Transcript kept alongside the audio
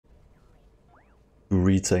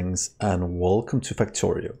Greetings and welcome to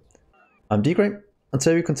Factorio. I'm Dgray, and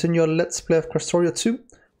today we continue our Let's Play of Krastorio 2,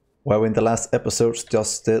 where we in the last episodes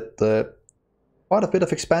just did quite a bit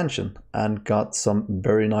of expansion and got some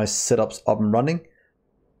very nice setups up and running.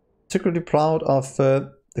 Particularly proud of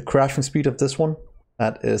the crafting speed of this one.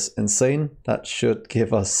 That is insane. That should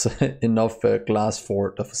give us enough glass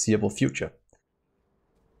for the foreseeable future.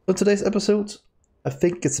 So today's episode, I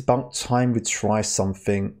think it's about time we try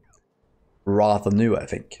something rather new, I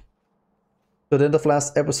think. So at the end of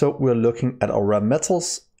last episode, we were looking at our rare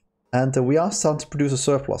metals, and we are starting to produce a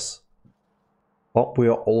surplus. But we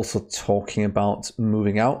are also talking about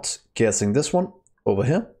moving out, getting this one over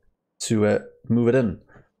here to move it in.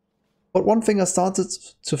 But one thing I started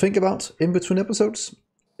to think about in between episodes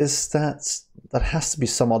is that has to be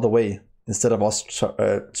some other way instead of us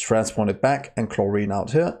transporting it back and chlorine out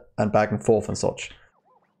here and back and forth and such.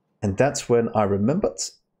 And that's when I remembered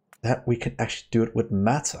that we can actually do it with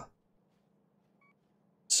matter.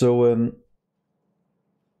 So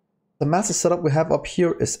the matter setup we have up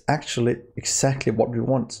here is actually exactly what we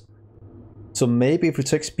want. So maybe if we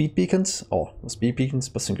take speed beacons, or not speed beacons,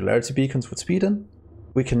 but singularity beacons with speed in,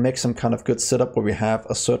 we can make some kind of good setup where we have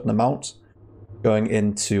a certain amount going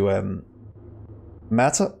into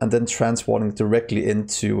matter and then transporting directly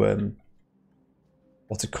into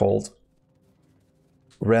what's it called?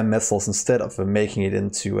 Rare metals instead of making it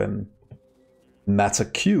into matter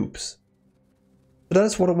cubes. So that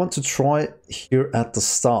is what I want to try here at the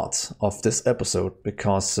start of this episode,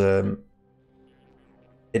 because it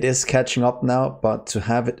is catching up now, but to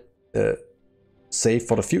have it saved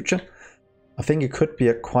for the future, I think it could be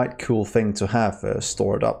a quite cool thing to have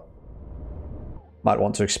stored up. Might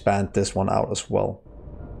want to expand this one out as well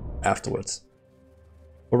afterwards.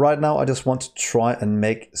 But right now I just want to try and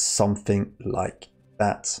make something like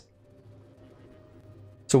that.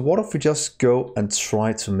 So what if we just go and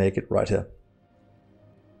try to make it right here?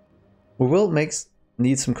 We will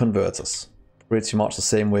need some converters, pretty much the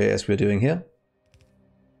same way as we're doing here.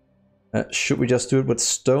 Should we just do it with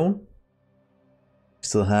stone?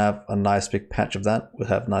 Still have a nice big patch of that. We'll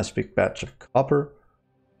have a nice big patch of copper.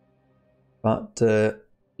 But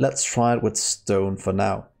let's try it with stone for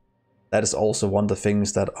now. That is also one of the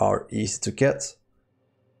things that are easy to get.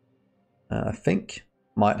 I think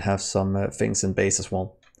might have some things in base as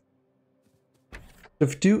well. If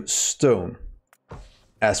we do stone,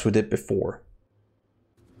 as we did before,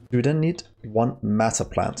 we then need one matter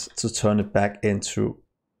plant to turn it back into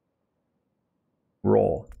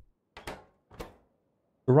raw. So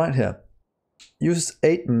right here, uses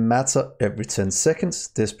 8 matter every 10 seconds.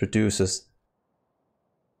 This produces,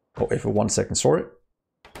 or every 1 second, sorry.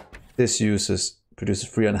 This produces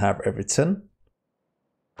 3.5 every 10.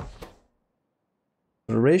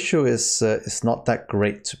 The ratio is not that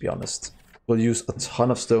great, to be honest. We'll use a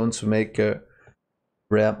ton of stone to make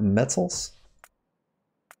rare metals.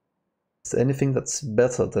 Is there anything that's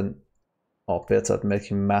better than, or better at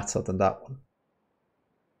making matter than that one?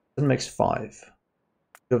 Then makes 5.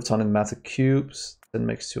 We have a ton in matter cubes. Then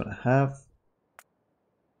makes 2.5.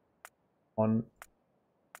 1.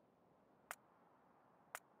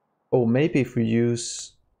 Oh, maybe if we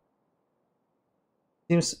use,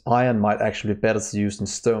 seems iron might actually be better to use than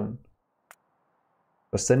stone,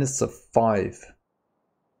 because then it's a 5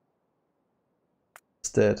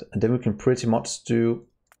 instead, and then we can pretty much do,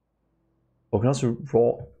 or we can also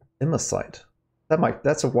raw immersite.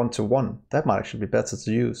 That's a 1-to-1. That might actually be better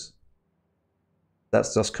to use.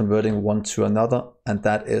 That's just converting one to another, and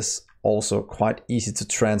that is also quite easy to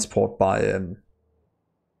transport by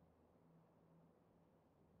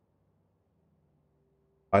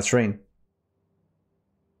train.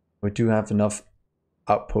 We do have enough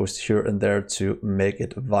outposts here and there to make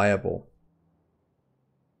it viable.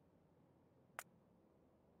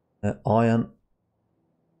 Iron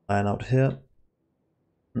out here.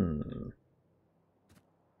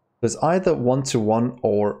 There's either 1-to-1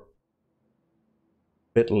 or a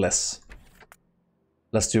bit less.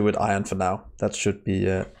 Let's do it with iron for now. That should be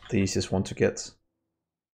the easiest one to get.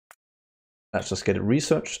 Let's just get it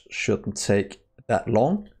researched. Shouldn't take that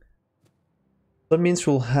long. That means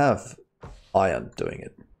we'll have iron doing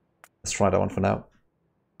it. Let's try that one for now.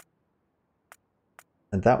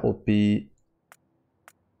 And that will be,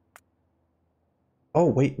 oh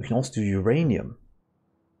wait, we can also do uranium.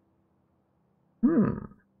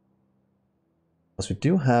 Because we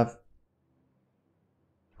do have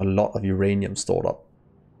a lot of uranium stored up.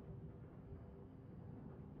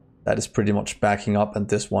 That is pretty much backing up, and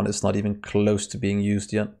this one is not even close to being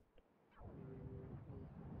used yet.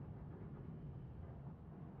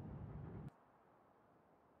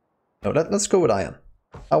 No, let's go with iron.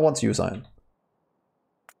 I want to use iron.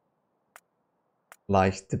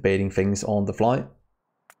 like debating things on the fly.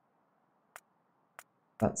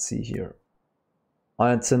 Let's see here.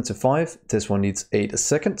 Iron 10 to 5. This one needs 8 a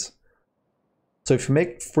second. So if you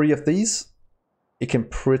make 3 of these, it can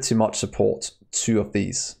pretty much support 2 of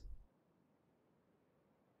these.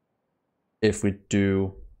 If we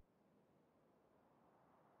do,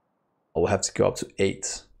 I'll have to go up to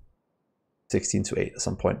 8. 16 to 8 at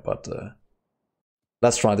some point, but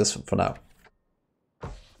let's try this for now.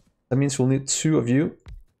 That means we'll need 2 of you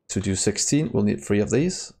to do 16. We'll need 3 of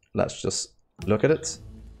these. Let's just look at it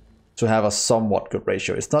to have a somewhat good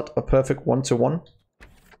ratio. It's not a perfect 1-to-1,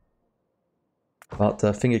 but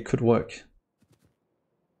I think it could work.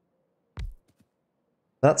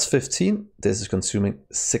 That's 15. This is consuming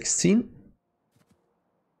 16.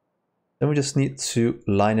 Then we just need to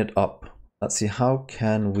line it up. Let's see, how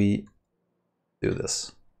can we do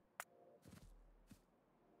this?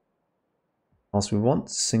 Also, we want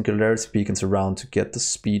singularity beacons around to get the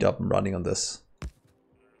speed up and running on this.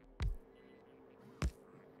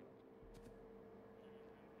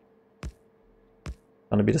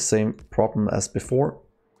 Gonna be the same problem as before.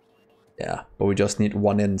 Yeah, but we just need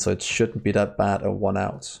 1 in, so it shouldn't be that bad or 1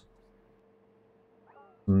 out.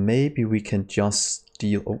 Maybe we can just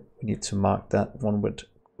deal... Oh, we need to mark that one with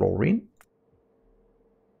chlorine.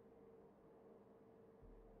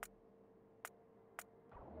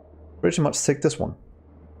 Pretty much take this one.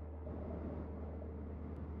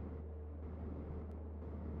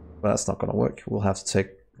 But that's not gonna work. We'll have to take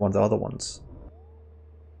one of the other ones.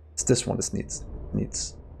 It's this one this needs.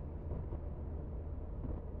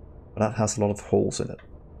 But that has a lot of holes in it.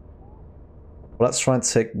 Well, let's try and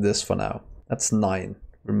take this for now. That's 9.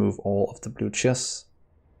 Remove all of the blue chests.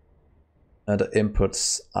 And the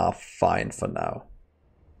inputs are fine for now.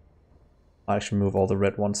 I actually move all the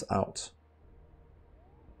red ones out.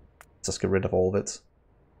 Just get rid of all of it.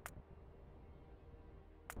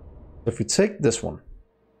 If we take this one,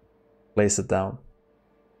 place it down.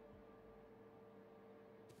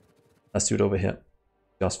 Let's do it over here,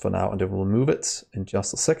 just for now, and then we'll move it in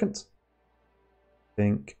just a second. I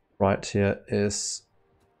think right here is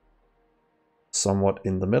somewhat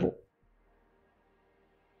in the middle.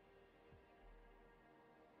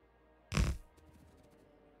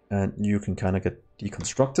 And you can kind of get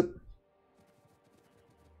deconstructed.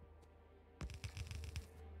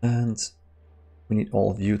 And we need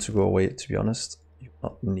all of you to go away, to be honest. You do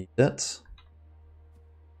not need that.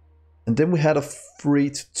 And then we had a 3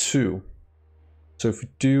 to 2. So if we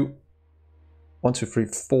do 1, 2, 3,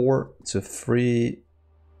 4 to 3,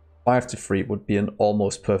 5 to 3 would be an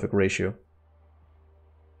almost perfect ratio.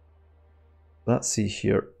 Let's see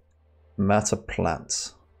here. Matter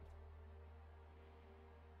plants.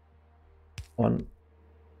 1,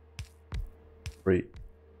 3,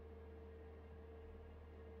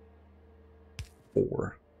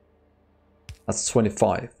 4. That's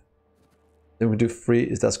 25. Then we do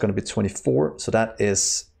 3, that's going to be 24. So that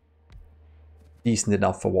is decent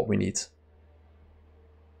enough for what we need.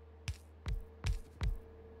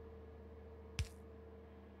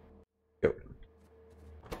 Go.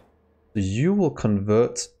 So you will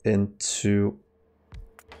convert into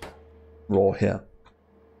raw here.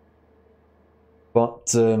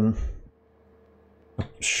 But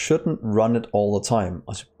shouldn't run it all the time.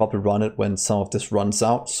 I should probably run it when some of this runs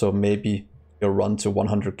out. So maybe you'll run to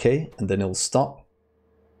 100k and then it'll stop.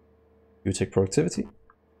 You take productivity.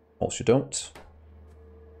 Also you don't.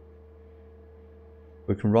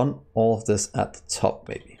 We can run all of this at the top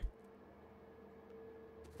maybe.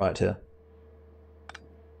 Right here.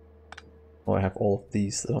 Oh, I have all of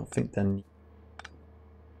these. I don't think they're needed.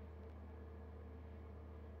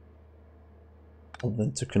 And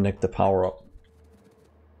then to connect the power up.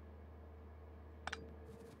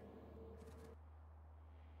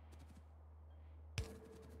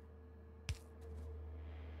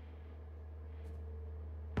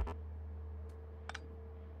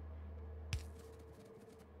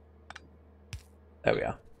 There we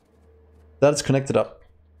are. That is connected up.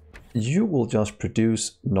 You will just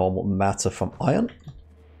produce normal matter from iron.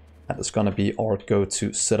 That is going to be our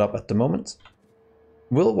go-to setup at the moment.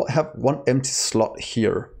 We'll have one empty slot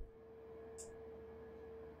here.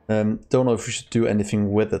 Don't know if we should do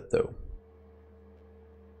anything with it though.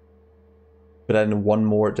 But add one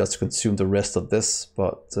more just to consume the rest of this,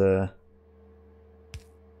 but that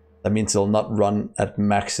means it'll not run at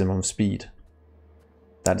maximum speed.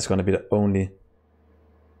 That is going to be the only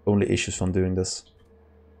issues from doing this.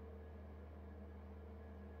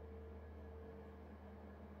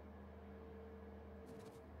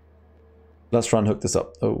 Let's try and hook this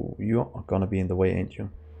up. Oh, you are gonna be in the way, ain't you?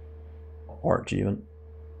 Aren't you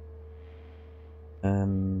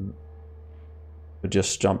even? We'll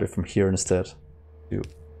just jump it from here instead to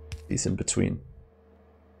these in between.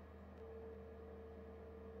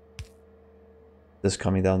 This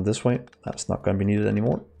coming down this way, that's not going to be needed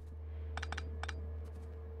anymore.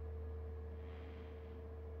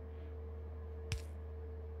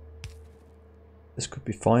 This could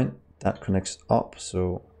be fine. That connects up,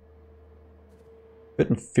 so could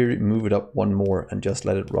in theory move it up one more and just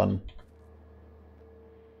let it run.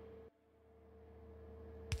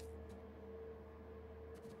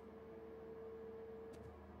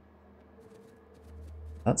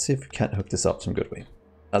 Let's see if we can't hook this up some good way.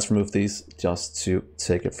 Let's remove these just to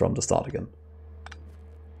take it from the start again.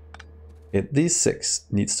 Okay, these 6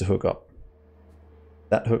 needs to hook up.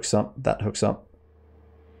 That hooks up, that hooks up.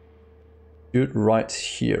 Dude right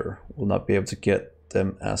here will not be able to get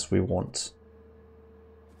them as we want.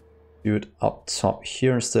 Dude up top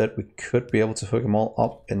here instead, we could be able to hook them all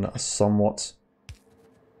up in a somewhat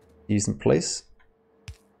decent place.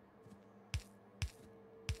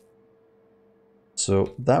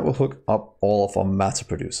 So that will hook up all of our matter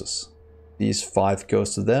producers. These 5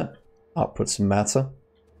 goes to there, output some matter.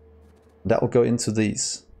 That will go into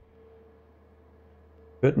these.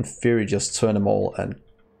 Could in theory just turn them all and...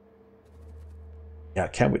 yeah,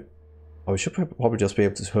 can we? Oh, we should probably just be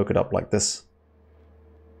able to hook it up like this.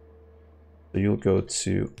 So you'll go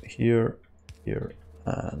to here, here,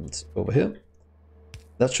 and over here.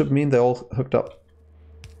 That should mean they're all hooked up.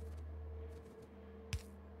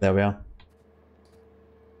 There we are.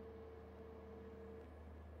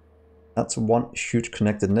 That's one huge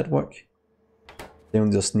connected network. Then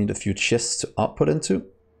we just need a few chests to output into.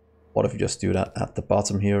 What if you just do that at the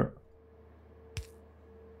bottom here?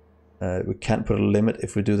 We can't put a limit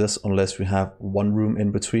if we do this unless we have one room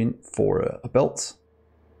in between for a belt.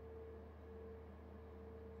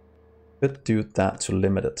 Could do that to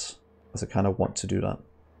limit it, because I kind of want to do that.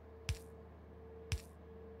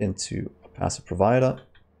 Into a passive provider,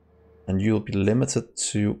 and you'll be limited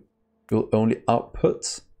to, you'll only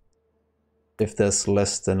output if there's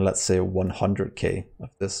less than, let's say, 100k of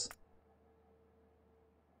this.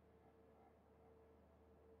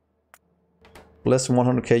 Less than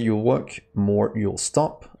 100k you'll work, more you'll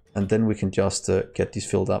stop, and then we can just get these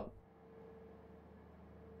filled up.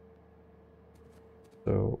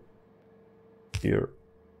 So here,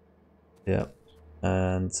 yeah,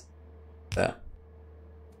 and there.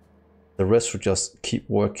 The rest will just keep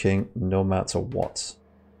working no matter what.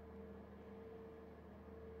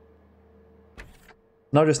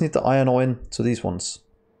 Now I just need the iron ore in to these ones.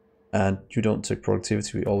 And you don't take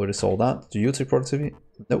productivity, we already saw that. Do you take productivity?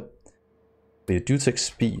 Nope. But you do take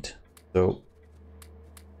speed. So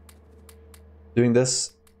doing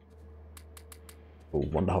this, oh,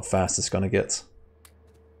 wonder how fast it's gonna get.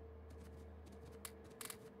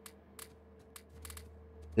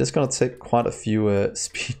 It's gonna take quite a few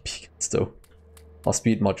speed beacons though, or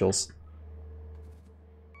speed modules.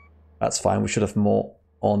 That's fine, we should have more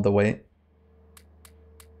on the way.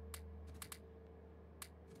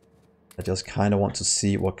 I just kind of want to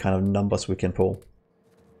see what kind of numbers we can pull.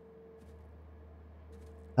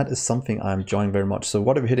 That is something I'm enjoying very much. So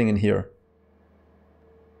what are we hitting in here?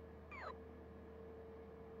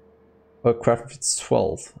 Oh, craft breeds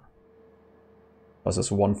 12. Oh, so it's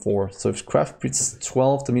 1-4. So if craft breeds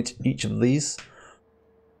 12 to meet each of these,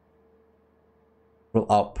 will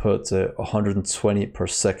output 120 per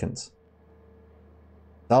second.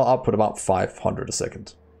 That'll output about 500 a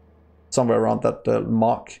second. Somewhere around that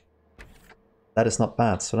mark. That is not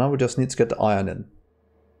bad. So now we just need to get the iron in.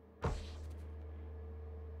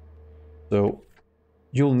 So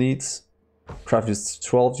you'll need, craft is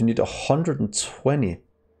 12, you need 120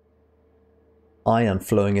 iron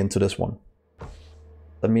flowing into this one.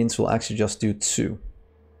 That means we'll actually just do 2.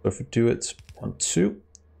 So if we do it on 2,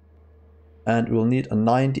 and we'll need a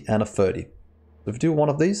 90 and a 30. So if we do one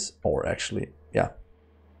of these, or actually, yeah,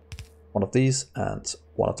 one of these and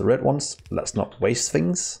one of the red ones, let's not waste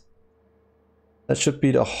things. That should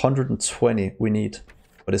be the 120 we need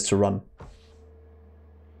for this to run.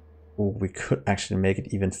 Oh, we could actually make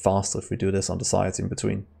it even faster if we do this on the sides in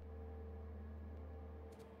between.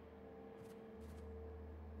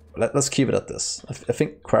 Let's keep it at this. I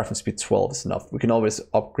think crafting speed 12 is enough. We can always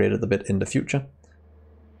upgrade it a bit in the future.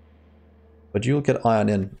 But you'll get iron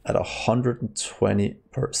in at 120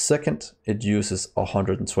 per second. It uses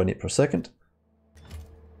 120 per second.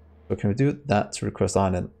 So can we do that to request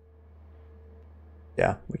iron in?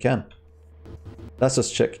 Yeah, we can. Let's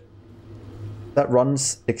just check. That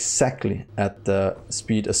runs exactly at the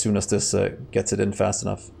speed as soon as this gets it in fast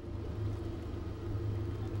enough.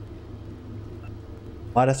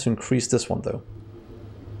 Might have to increase this one though.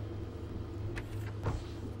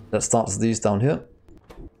 Let's start these down here.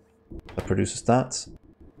 produces that.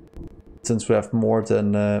 Since we have more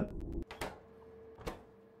than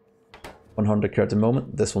 100 here at the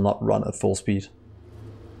moment, this will not run at full speed.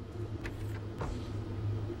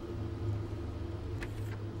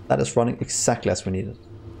 That is running exactly as we needed.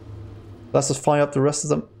 Let's just fire up the rest of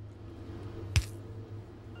them.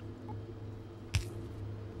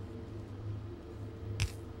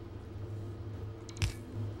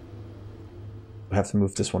 We have to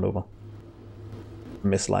move this one over.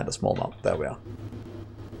 Misaligned a small amount. There we are.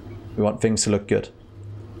 We want things to look good.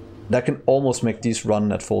 That can almost make these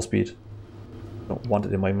run at full speed. Don't want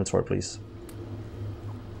it in my inventory, please.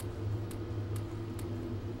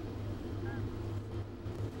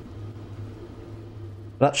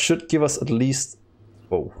 That should give us at least...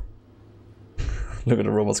 Whoa. Look at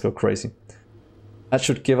the robots go crazy. That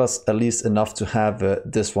should give us at least enough to have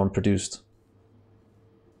this one produced.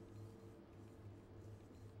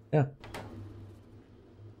 Yeah.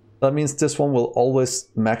 That means this one will always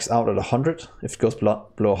max out at 100. If it goes below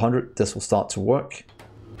 100, this will start to work.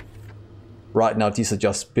 Right now, these are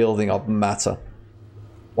just building up matter.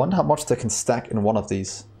 Wonder how much they can stack in one of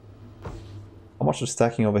these. How much is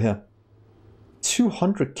stacking over here?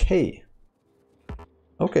 200k.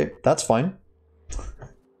 Okay, that's fine.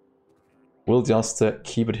 We'll just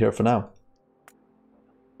keep it here for now.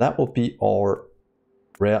 That will be our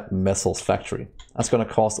rare metals factory. That's going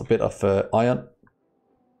to cost a bit of iron.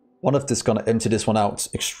 One of this is going to empty this one out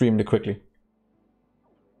extremely quickly.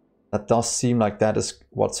 That does seem like that is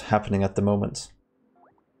what's happening at the moment.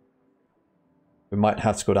 We might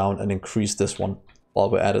have to go down and increase this one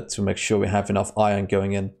while we're at it to make sure we have enough iron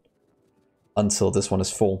going in until this one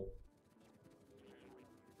is full.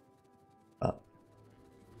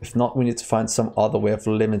 If not, we need to find some other way of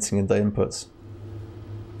limiting the inputs.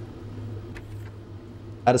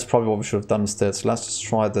 That is probably what we should have done instead. So let's just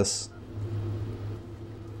try this.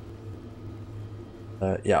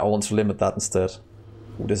 Yeah, I want to limit that instead.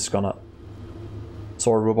 Ooh, this is gonna...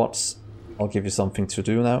 Sorry, robots. I'll give you something to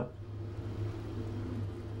do now.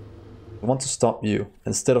 I want to stop you.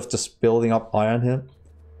 Instead of just building up iron here,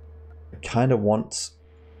 I kind of want...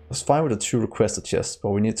 I was fine with the 2 requested chests, but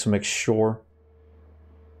we need to make sure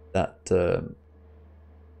that... or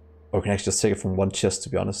we can actually just take it from 1 chest, to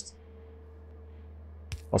be honest.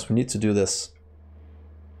 Because we need to do this.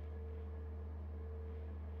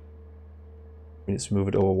 We need to move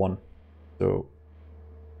it over 1. So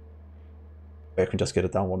I can just get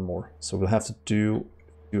it down 1 more. So we'll have to do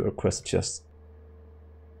a requested chest.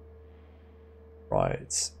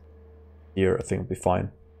 Right. Here I think will be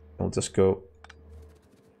fine. And we'll just go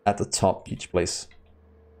at the top each place.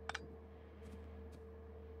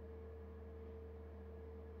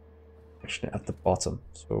 Actually at the bottom.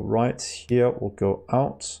 So right here we'll go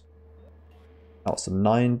out. That's the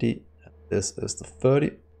 90. This is the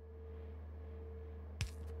 30.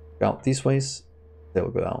 Go out these ways. They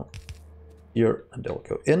will go down here and they'll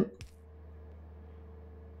go in.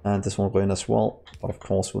 And this one will go in as well. But of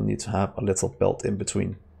course we'll need to have a little belt in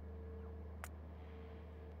between.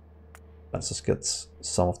 Let's just get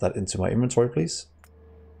some of that into my inventory, please.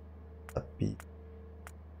 That'd be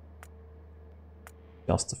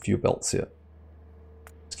just a few belts here.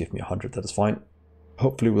 Just give me 100, that is fine.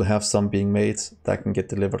 Hopefully we'll have some being made that can get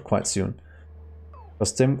delivered quite soon.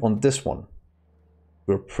 Because then on this one,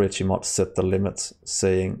 we'll pretty much set the limit,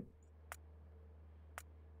 saying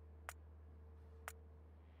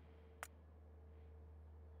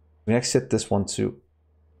we actually set this one to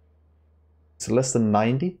less than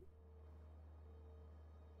 90.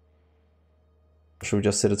 Or should we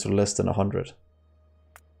just set it to less than 100?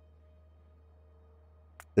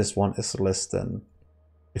 This one is less than...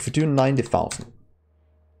 If we do 90,000,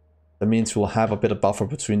 that means we'll have a bit of buffer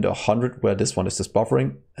between the 100, where this one is just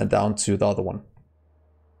buffering, and down to the other one.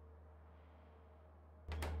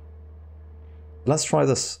 Let's try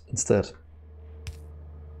this instead.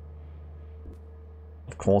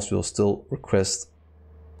 Of course, we'll still request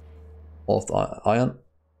all of the iron.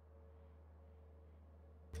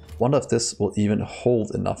 Wonder if this will even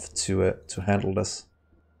hold enough to handle this.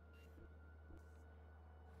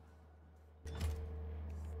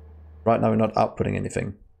 Right now we're not outputting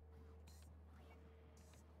anything.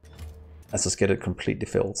 Let's just get it completely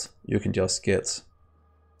filled. You can just get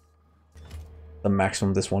the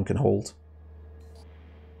maximum this one can hold.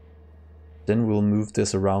 Then we'll move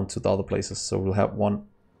this around to the other places. So we'll have one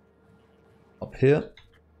up here,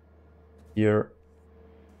 here,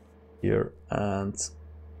 here, and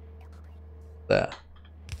there.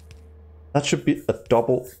 That should be a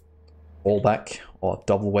double fallback or a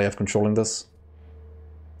double way of controlling this.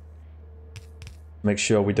 Make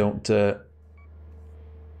sure we don't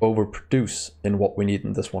overproduce in what we need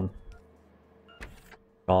in this one.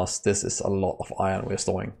 because this is a lot of iron we're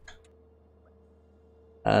storing.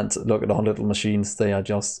 And look at our little machines, they are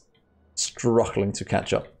just struggling to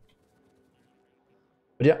catch up.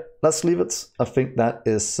 But yeah, let's leave it. I think that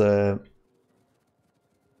is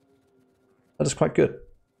quite good. I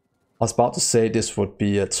was about to say this would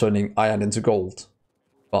be turning iron into gold,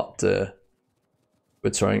 but we're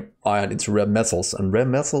turning iron into rare metals, and rare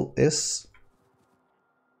metal is...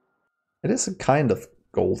 it is a kind of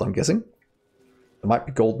gold, I'm guessing. There might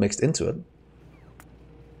be gold mixed into it.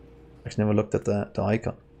 Actually, never looked at the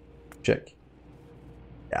icon. Check.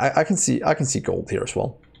 I can see gold here as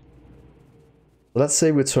well. So let's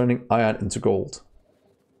say we're turning iron into gold.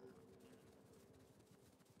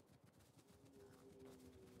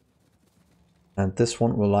 And this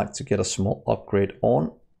one will like to get a small upgrade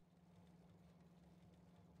on.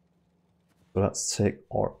 So let's take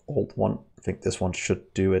our old one. I think this one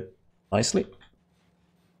should do it nicely.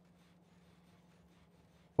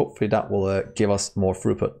 Hopefully that will give us more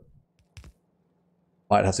throughput.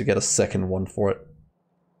 Might have to get a second one for it.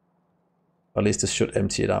 At least this should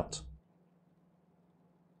empty it out.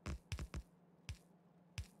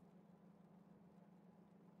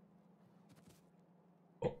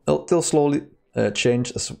 It'll slowly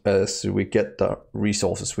change as we get the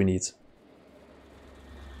resources we need.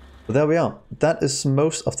 But there we are. That is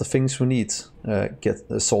most of the things we need get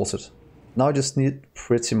sorted. Now I just need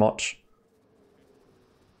pretty much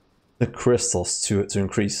the crystals to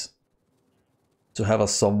increase, to have a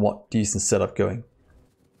somewhat decent setup going.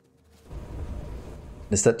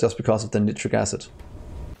 Is that just because of the nitric acid?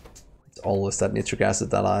 It's always that nitric acid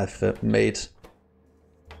that I've made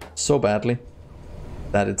so badly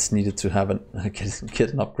that it's needed to have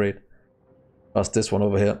get an upgrade. Because this one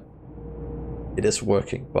over here, it is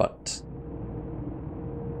working, but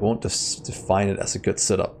won't define it as a good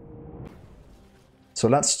setup. So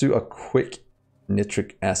let's do a quick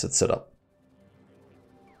nitric acid setup.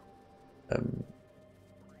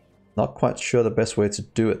 Not quite sure the best way to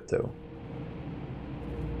do it though.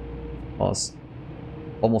 Because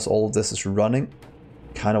almost all of this is running.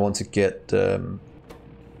 Kind of want to get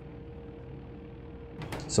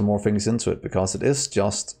some more things into it, because it is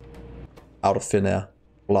just out of thin air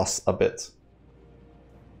plus a bit.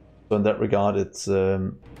 So in that regard, it's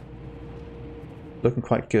looking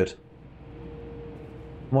quite good.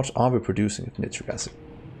 How much are we producing of nitric acid?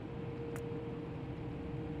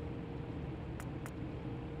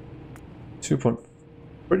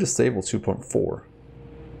 Pretty stable, 2.4.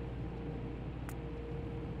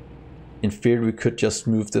 In theory, we could just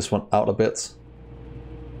move this one out a bit.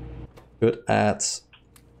 Could add...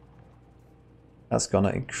 that's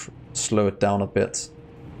gonna slow it down a bit.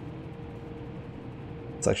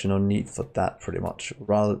 There's actually no need for that, pretty much.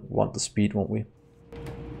 Rather want the speed, won't we?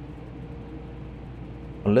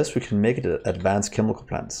 Unless we can make it advanced chemical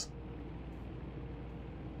plants.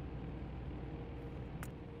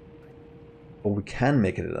 Or we can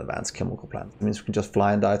make it an advanced chemical plant. It means we can just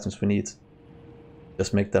fly in the items we need.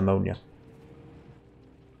 Just make the ammonia.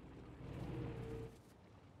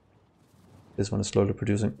 This one is slowly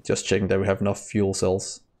producing. Just checking that we have enough fuel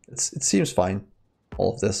cells. It seems fine,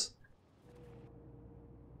 all of this.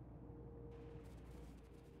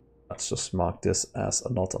 Let's just mark this as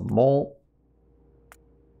not a mole.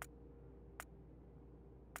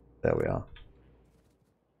 There we are.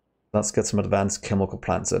 Let's get some advanced chemical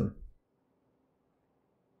plants in.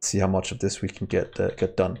 See how much of this we can get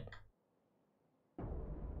done.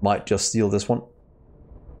 Might just steal this one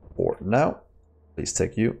for now. Please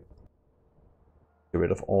take you. Get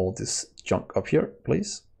rid of all this junk up here,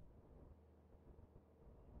 please.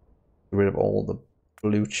 Get rid of all the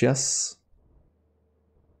blue chests.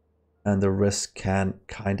 And the rest can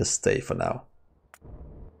kind of stay for now.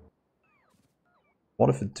 What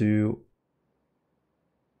if we do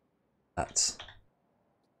that?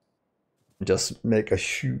 Just make a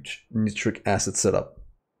huge nitric acid setup.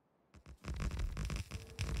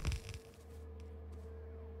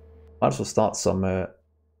 Might as well start some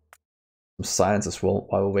science as well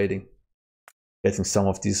while we're waiting. Getting some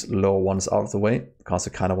of these lower ones out of the way, because I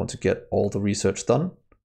kind of want to get all the research done.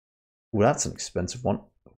 Ooh, that's an expensive one.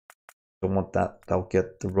 Don't want that. That'll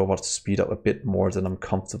get the robots to speed up a bit more than I'm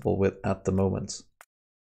comfortable with at the moment.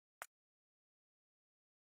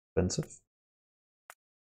 Expensive.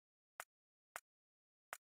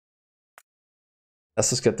 Let's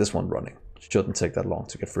just get this one running. Shouldn't take that long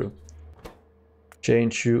to get through.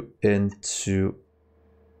 Change you into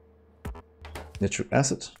nitric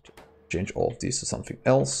acid. Change all of these to something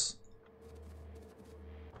else.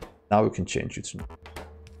 Now we can change you to...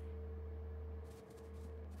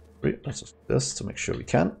 Let's just do this to make sure we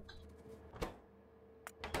can.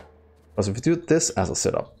 Because if we do this as a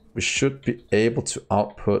setup, we should be able to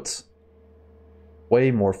output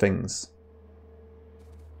way more things.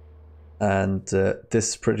 And this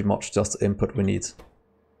is pretty much just the input we need.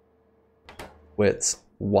 With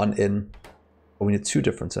one in, but we need two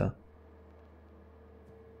different here.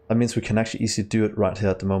 That means we can actually easily do it right here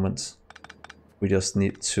at the moment. We just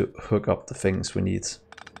need to hook up the things we need.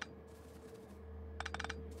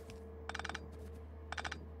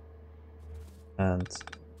 And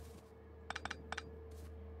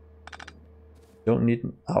don't need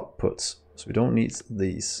an output, so we don't need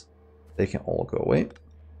these. They can all go away.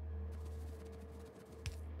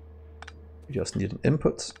 We just need an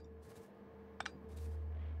input.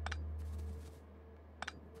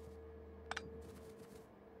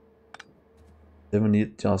 Then we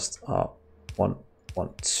need just 1, 1,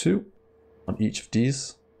 2 on each of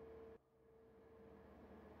these.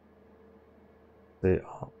 They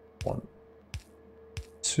are 1,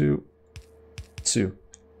 2, 2.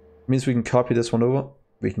 Means we can copy this one over.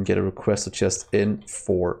 We can get a requested chest in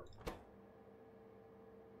for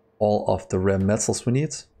all of the rare metals we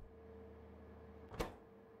need.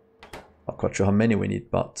 Not quite sure how many we need,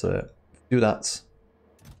 but do that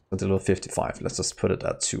until 55. Let's just put it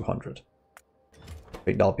at 200. I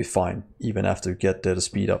think that'll be fine, even after we get the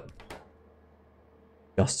speed up.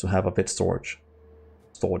 Just to have a bit storage.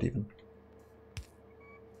 Stored even.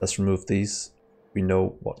 Let's remove these. We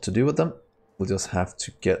know what to do with them. We'll just have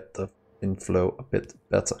to get the inflow a bit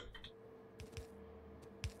better.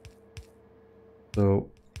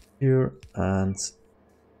 So here and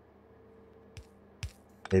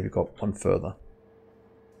maybe go one further.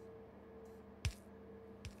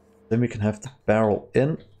 Then we can have the barrel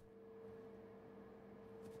in.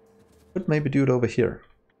 Could maybe do it over here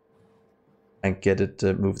and get it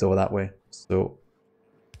moved over that way. So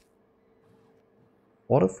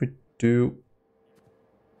what if we do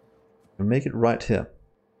make it right here?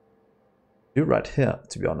 Do right here,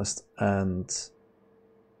 to be honest, and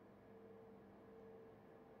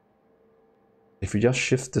if we just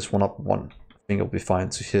shift this one up 1, I think it'll be fine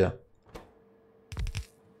to here.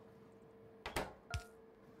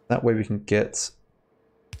 That way we can get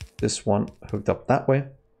this one hooked up that way.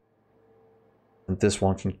 And this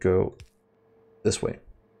one can go this way.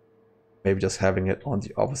 Maybe just having it on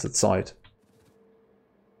the opposite side.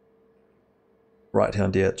 Right here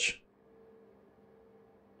on the edge.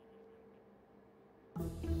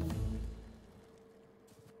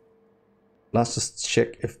 Let's just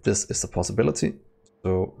check if this is a possibility.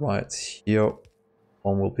 So right here,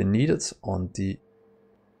 one will be needed on the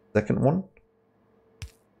second one.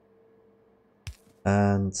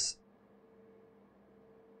 And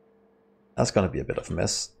that's going to be a bit of a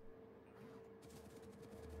mess.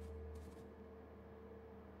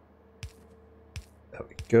 There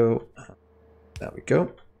we go. There we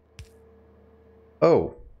go.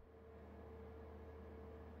 Oh.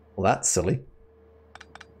 Well, that's silly.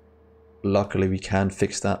 Luckily, we can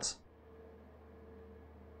fix that.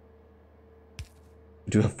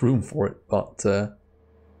 We do have room for it, but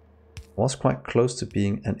was quite close to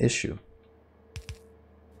being an issue.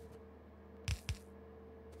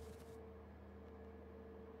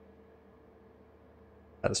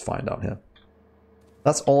 That is fine down here.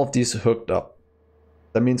 That's all of these hooked up.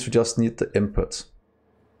 That means we just need the input.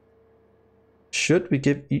 Should we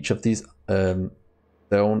give each of these their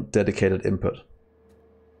own dedicated input?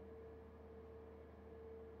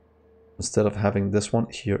 Instead of having this one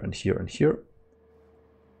here and here and here,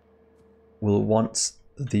 we'll want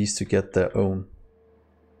these to get their own.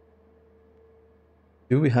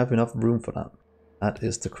 Do we have enough room for that? That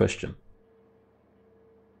is the question.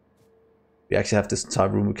 We actually have this entire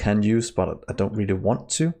room we can use, but I don't really want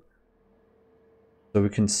to. So we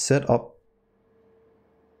can set up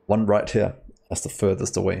one right here as the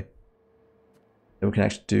furthest away. Then we can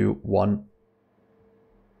actually do one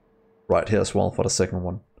right here as well for the second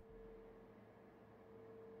one.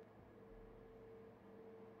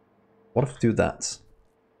 What if we do that?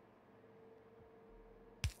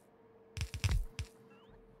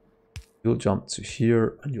 You'll jump to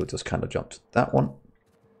here and you'll just kind of jump to that one.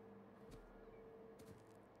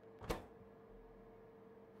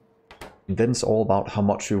 And then it's all about how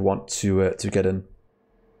much we want to get in.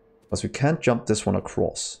 Because we can't jump this one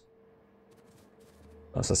across.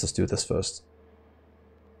 Let's just do this first.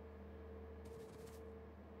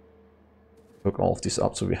 Hook all of these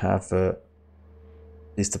up so we have at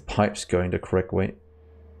least the pipes going the correct way.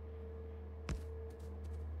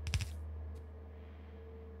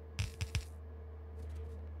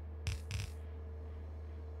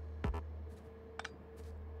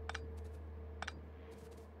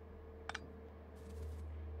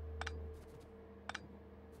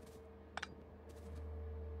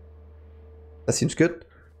 That seems good.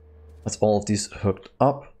 That's all of these hooked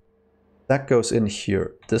up. That goes in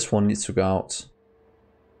here. This one needs to go out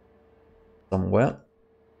somewhere.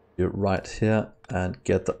 You're right here and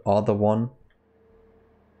get the other one.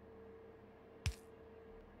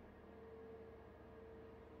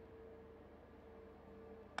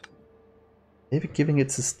 Maybe giving it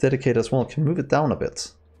this dedicated as well. Can move it down a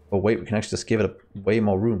bit. Oh wait, we can actually just give it way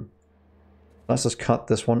more room. Let's just cut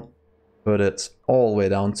this one. Put it all the way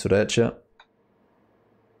down to the edge here.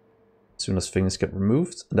 As soon as things get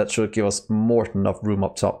removed. And that should give us more than enough room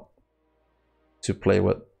up top to play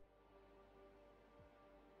with.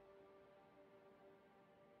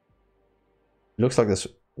 Looks like there's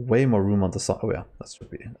way more room on the side. Oh yeah, that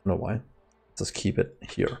should be. I don't know why. Just keep it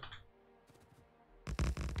here.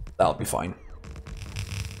 That'll be fine.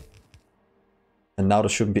 And now there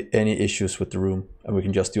shouldn't be any issues with the room. And we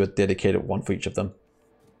can just do a dedicated one for each of them.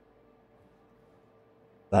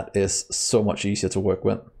 That is so much easier to work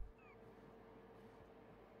with.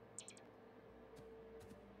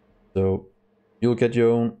 So you'll get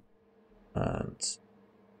your own. And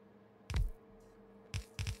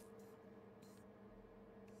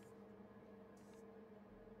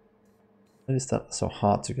why is that so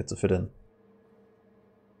hard to get to fit in?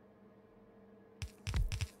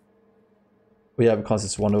 Oh yeah, because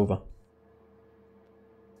it's one over.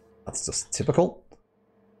 That's just typical.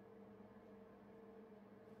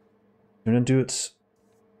 We're gonna do it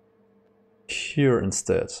here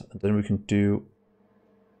instead, and then we can do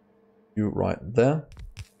you right there.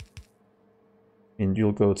 And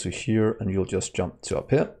you'll go to here, and you'll just jump to up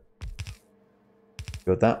here.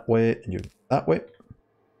 Go that way, and you that way.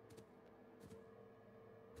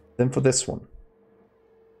 Then for this one,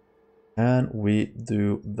 and we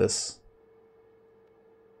do this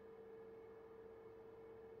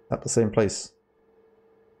at the same place.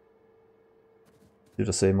 Do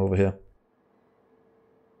the same over here.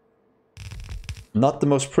 Not the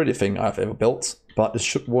most pretty thing I've ever built, but it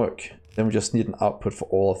should work. Then we just need an output for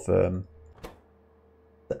all of the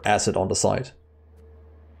acid on the side.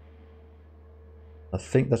 I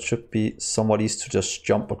think that should be somewhat easy to just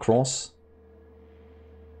jump across.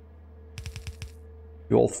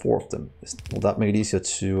 Do all four of them. Will that make it easier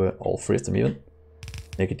to, all three of them even?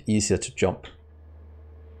 Make it easier to jump.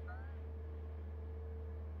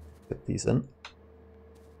 Get these in.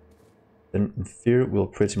 Then in theory we'll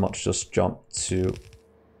pretty much just jump to...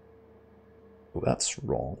 Oh, that's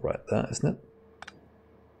wrong right there, isn't it?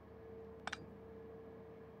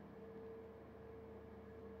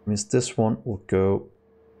 Means this one will go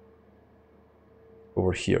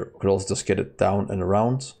over here. We could also just get it down and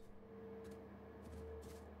around.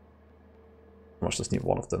 I must just need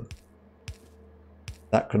one of them.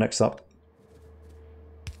 That connects up.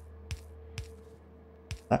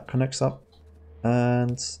 That connects up.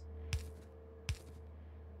 And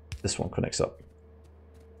this one connects up.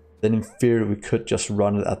 Then in theory we could just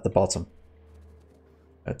run it at the bottom.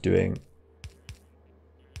 Doing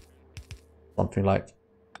something like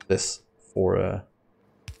this for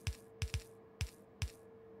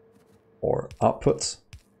output.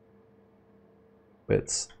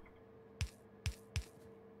 With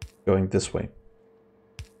going this way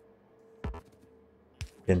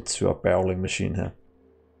into a barreling machine here.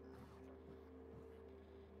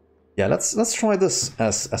 Yeah, let's try this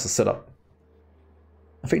as a setup.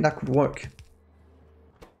 I think that could work.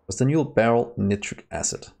 Because then you'll barrel nitric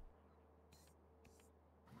acid.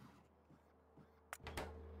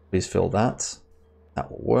 Please fill that.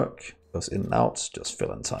 That will work. Goes in and out. Just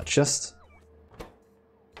fill entire chest.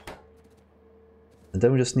 And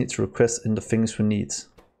then we just need to request in the things we need.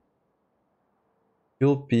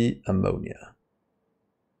 You'll be ammonia.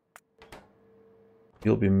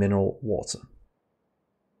 You'll be mineral water.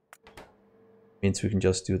 Means we can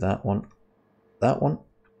just do that one.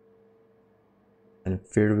 And in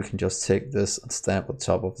theory we can just take this and stamp on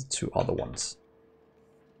top of the two other ones.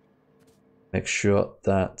 Make sure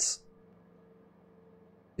that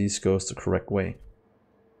these goes the correct way.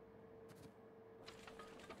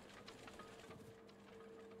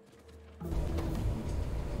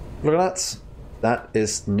 Look at that. That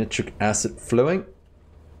is nitric acid flowing.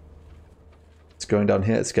 It's going down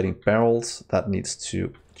here, it's getting barrels. That needs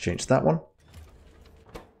to change that one.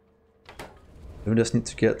 We just need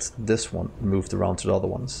to get this one moved around to the other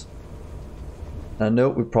ones. And I know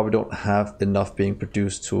we probably don't have enough being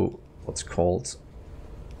produced to what's called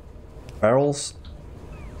barrels.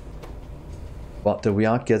 But we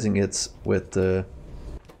are getting it with the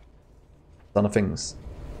ton of things.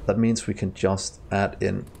 That means we can just add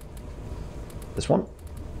in this one.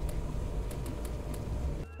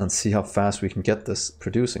 And see how fast we can get this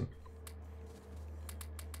producing.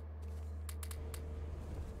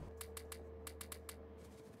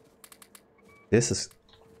 These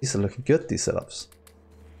are looking good, these setups.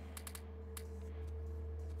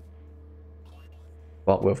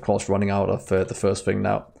 But we're of course running out of the first thing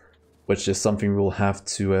now, which is something we'll have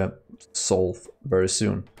to solve very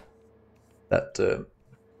soon. That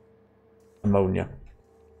ammonia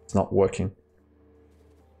is not working.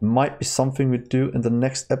 Might be something we do in the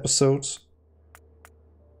next episodes,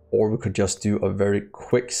 or we could just do a very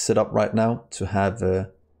quick setup right now to have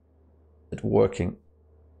it working.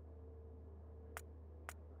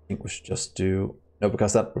 I think we should just do no,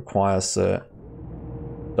 because that requires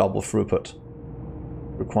double throughput.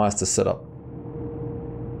 Requires the setup,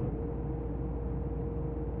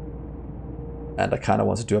 and I kind of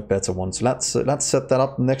want to do a better one. So let's set that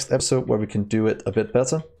up next episode where we can do it a bit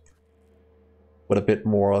better, with a bit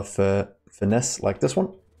more of finesse like this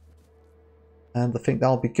one, and I think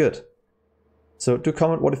that'll be good. So do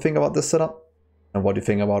comment what you think about this setup, and what you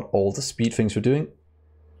think about all the speed things we're doing.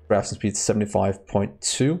 Crafting speed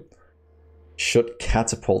 75.2 should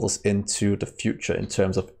catapult us into the future in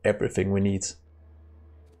terms of everything we need.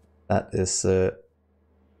 That is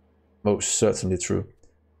most certainly true.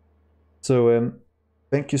 So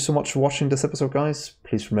thank you so much for watching this episode, guys.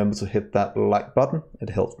 Please remember to hit that like button. It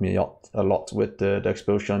helps me out a lot with the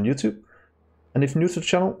exposure on YouTube. And if you're new to the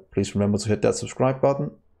channel, please remember to hit that subscribe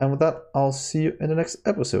button. And with that, I'll see you in the next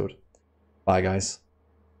episode. Bye, guys.